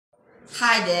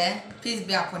Hi there, peace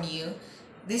be upon you.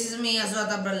 This is me Azwat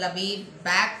Abdul Labib,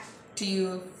 back to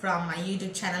you from my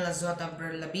YouTube channel Azwat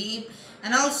Abdul Labib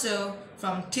and also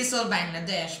from Tisol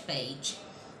Bangladesh page.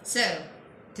 So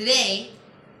today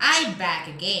I back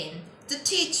again to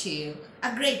teach you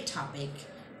a great topic,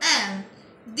 and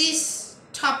this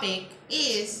topic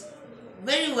is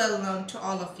very well known to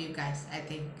all of you guys, I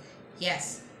think.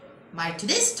 Yes, my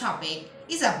today's topic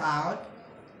is about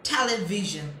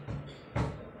television.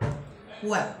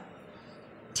 Well,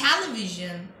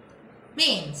 television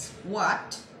means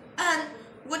what, and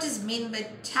what is meant by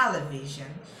television,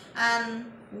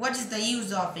 and what is the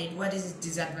use of it, what is its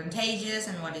disadvantages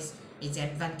and what is its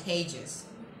advantages.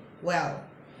 Well,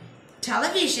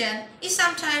 television is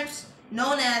sometimes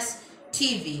known as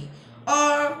TV,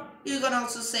 or you can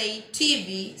also say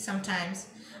TV sometimes.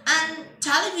 And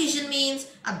television means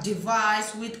a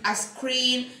device with a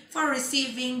screen for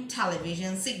receiving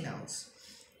television signals.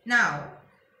 Now,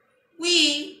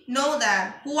 we know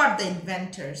that who are the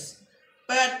inventors,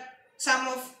 but some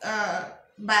of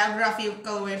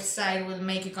biographical website will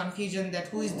make a confusion that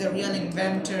who is the real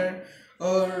inventor,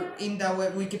 or in the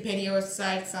Wikipedia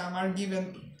website some are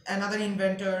given another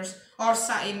inventors, or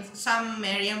in some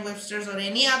Merriam-Webster's or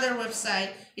any other website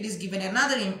it is given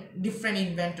another different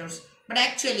inventors. But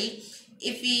actually,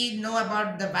 if we know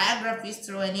about the biographies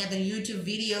through any other YouTube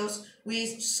videos,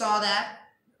 we saw that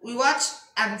we watch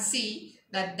and see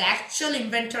that the actual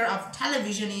inventor of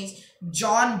television is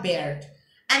John Beyard,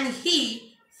 and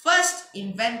he first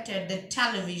invented the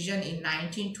television in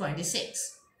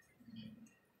 1926.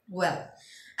 Well,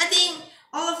 I think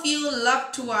all of you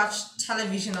love to watch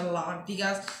television a lot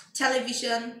because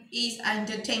television is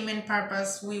entertainment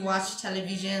purpose. We watch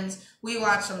televisions, we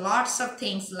watch lots of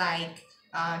things like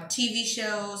TV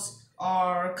shows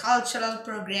or cultural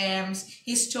programs,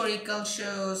 historical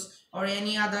shows, or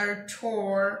any other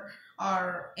tour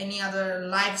or any other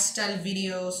lifestyle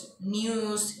videos,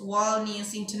 news, world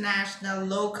news, international,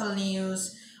 local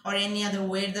news, or any other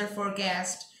weather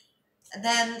forecast.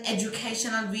 Then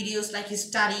educational videos like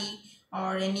study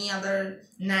or any other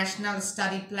national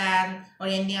study plan or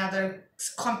any other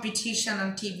competition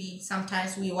on TV.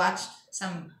 Sometimes we watch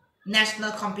some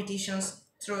national competitions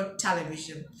through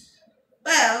television.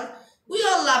 Well, we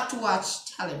all love to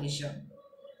watch television,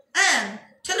 and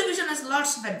television has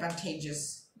lots of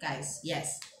advantages, guys.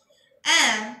 Yes,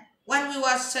 and when we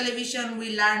watch television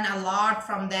we learn a lot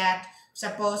from that.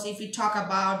 Suppose if we talk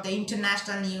about the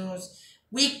international news,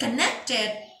 we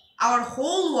connected our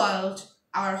whole world,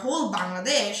 our whole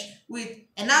Bangladesh with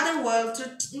another world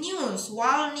through news,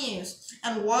 world news.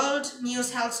 And world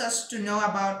news helps us to know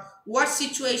about what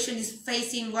situation is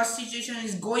facing, what situation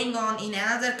is going on in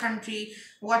another country,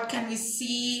 what can we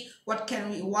see, what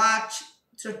can we watch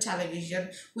through television.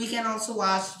 We can also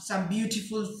watch some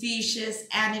beautiful fishes,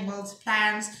 animals,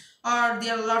 plants, or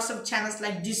there are lots of channels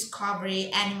like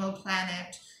Discovery, Animal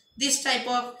Planet. This type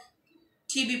of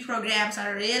TV programs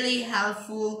are really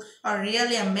helpful or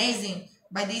really amazing.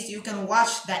 By this you can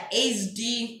watch the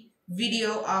HD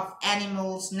video of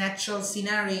animals, natural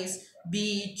sceneries,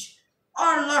 beach,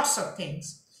 or lots of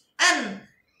things. And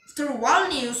through world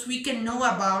news we can know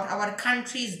about our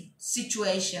country's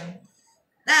situation.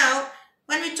 Now,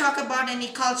 when we talk about any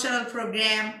cultural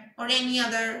program or any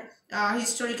other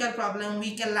historical problem,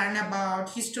 we can learn about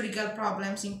historical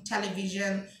problems in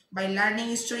television. By learning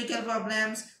historical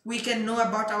problems, we can know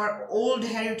about our old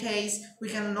heritage, we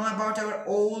can know about our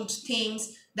old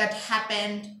things that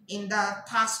happened in the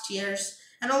past years.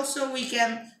 And also we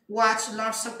can watch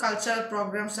lots of cultural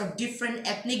programs of different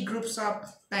ethnic groups of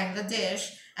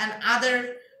Bangladesh and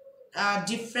other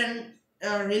different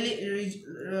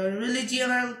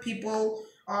religional people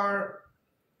or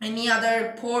any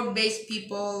other port-based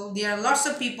people. There are lots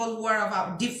of people who are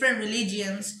of different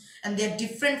religions and they're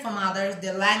different from others.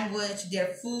 Their language, their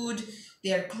food,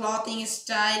 their clothing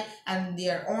style, and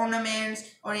their ornaments,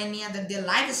 or any other, their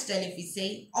lifestyle, if we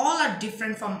say, all are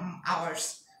different from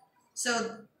ours.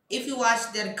 So if you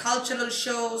watch their cultural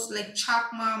shows like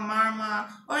Chakma, Marma,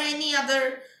 or any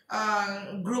other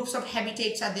groups of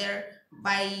habitats are there,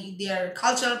 by their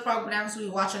cultural programs we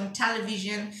watch on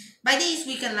television. By these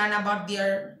we can learn about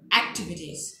their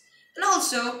activities. And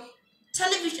also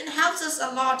television helps us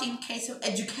a lot in case of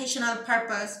educational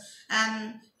purpose.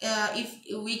 And if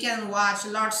we can watch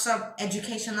lots of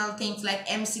educational things like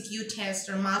MCQ test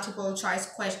or multiple choice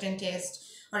question test,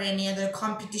 or any other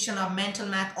competition of mental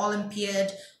math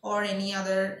olympiad, or any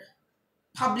other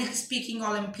public speaking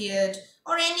olympiad,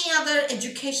 or any other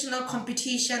educational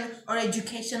competition or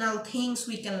educational things,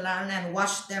 we can learn and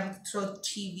watch them through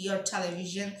TV or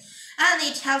television. And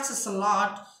it helps us a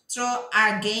lot through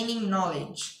our gaining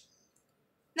knowledge.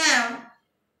 Now,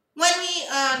 when we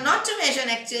not to mention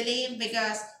actually,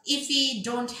 because if we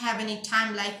don't have any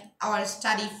time, like our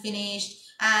study finished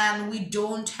and we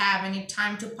don't have any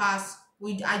time to pass,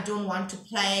 I don't want to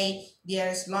play,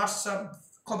 there's lots of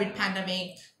COVID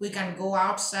pandemic, we can go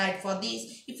outside for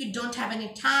this. If we don't have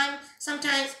any time,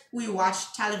 sometimes we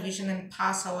watch television and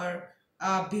pass our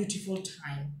beautiful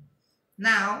time.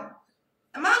 Now,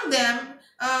 among them,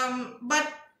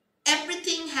 but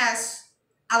everything has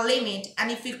a limit,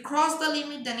 and if we cross the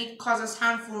limit, then it causes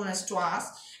harmfulness to us.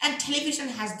 And television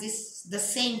has this the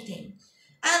same thing.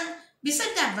 And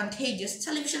beside the advantages,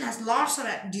 television has lots of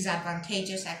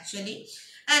disadvantages actually.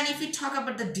 And if we talk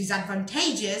about the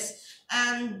disadvantages,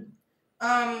 and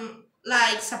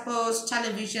like suppose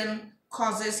television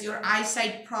causes your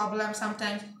eyesight problem.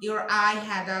 Sometimes your eye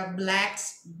had a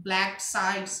black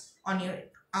sides on your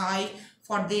eye.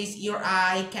 For this, your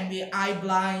eye can be eye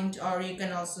blind, or you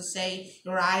can also say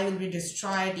your eye will be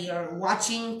destroyed, your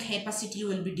watching capacity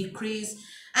will be decreased,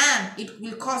 and it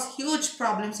will cause huge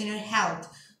problems in your health.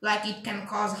 Like it can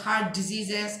cause heart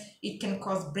diseases, it can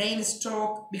cause brain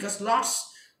stroke, because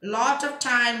lot of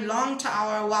time, long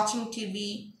hour watching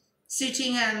TV,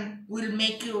 sitting, and will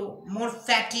make you more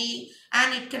fatty,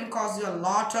 and it can cause you a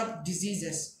lot of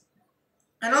diseases.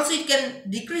 And also it can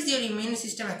decrease your immune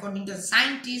system according to the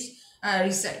scientists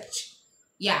research.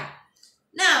 Yeah.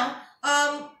 Now,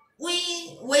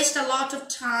 we waste a lot of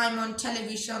time on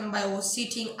television by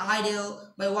sitting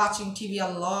idle, by watching TV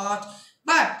a lot.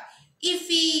 But if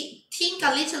we think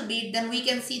a little bit, then we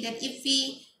can see that if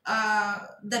we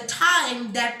the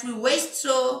time that we waste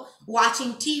through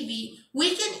watching TV,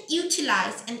 we can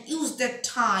utilize and use that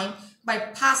time by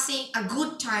passing a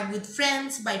good time with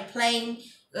friends, by playing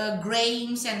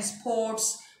games and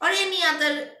sports, or any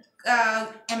other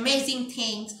amazing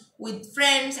things with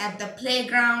friends at the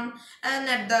playground and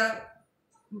at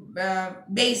the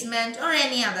basement, or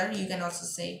any other, you can also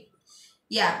say.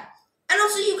 Yeah. And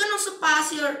also you can also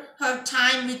pass your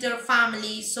time with your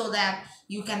family, so that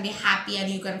you can be happy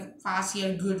and you can pass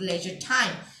your good leisure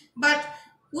time. But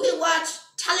we watch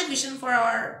television for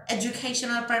our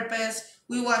educational purpose,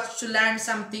 we watch to learn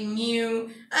something new,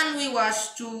 and we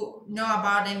watch to know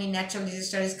about any natural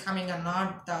disasters coming or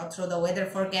not through the weather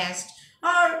forecast,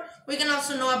 or we can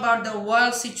also know about the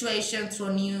world situation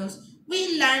through news.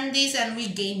 We learn this and we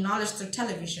gain knowledge through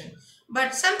television.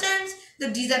 But sometimes the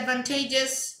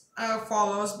disadvantages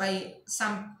follows by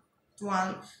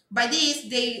someone. By this,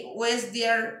 they waste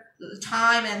their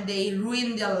time and they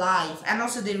ruin their life, and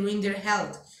also they ruin their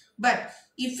health. But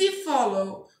if we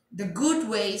follow the good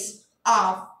ways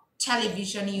of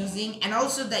television using, and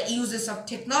also the uses of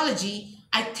technology,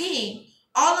 I think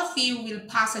all of you will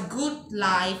pass a good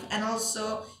life, and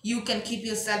also you can keep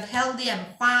yourself healthy and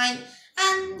fine.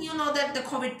 And you know that the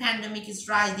COVID pandemic is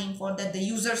rising, for that the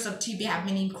users of TV have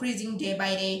been increasing day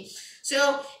by day.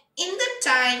 So in that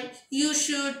time, you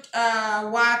should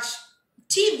watch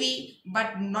TV,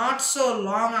 but not so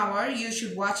long hour. You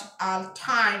should watch a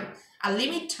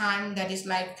limit time, that is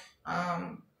like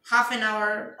half an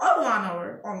hour or 1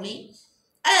 hour only.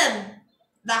 And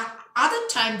the other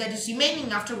time that is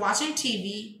remaining after watching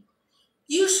TV,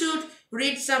 you should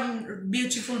read some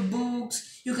beautiful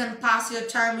books. You can pass your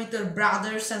time with your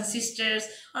brothers and sisters,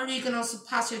 or you can also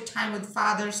pass your time with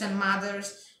fathers and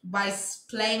mothers by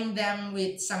playing them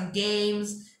with some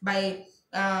games, by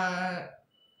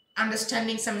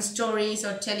understanding some stories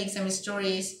or telling some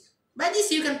stories. By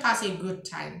this, you can pass a good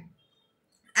time.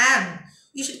 And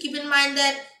you should keep in mind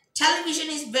that television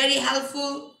is very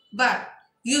helpful, but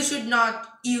you should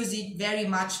not use it very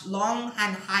much long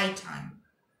and high time.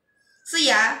 So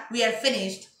yeah, we are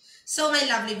finished. So my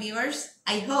lovely viewers,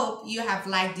 I hope you have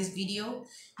liked this video.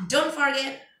 Don't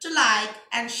forget to like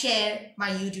and share my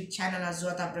YouTube channel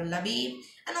Azwat Abdul Labib,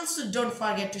 and also don't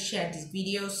forget to share this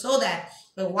video, so that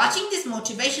by watching this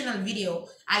motivational video,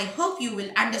 I hope you will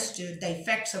understand the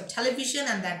effects of television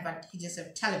and the advantages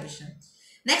of television.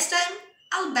 Next time,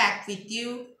 I'll back with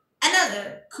you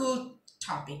another cool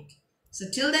topic. So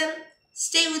till then,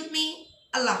 stay with me.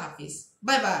 Allah Hafiz.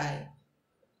 Bye bye.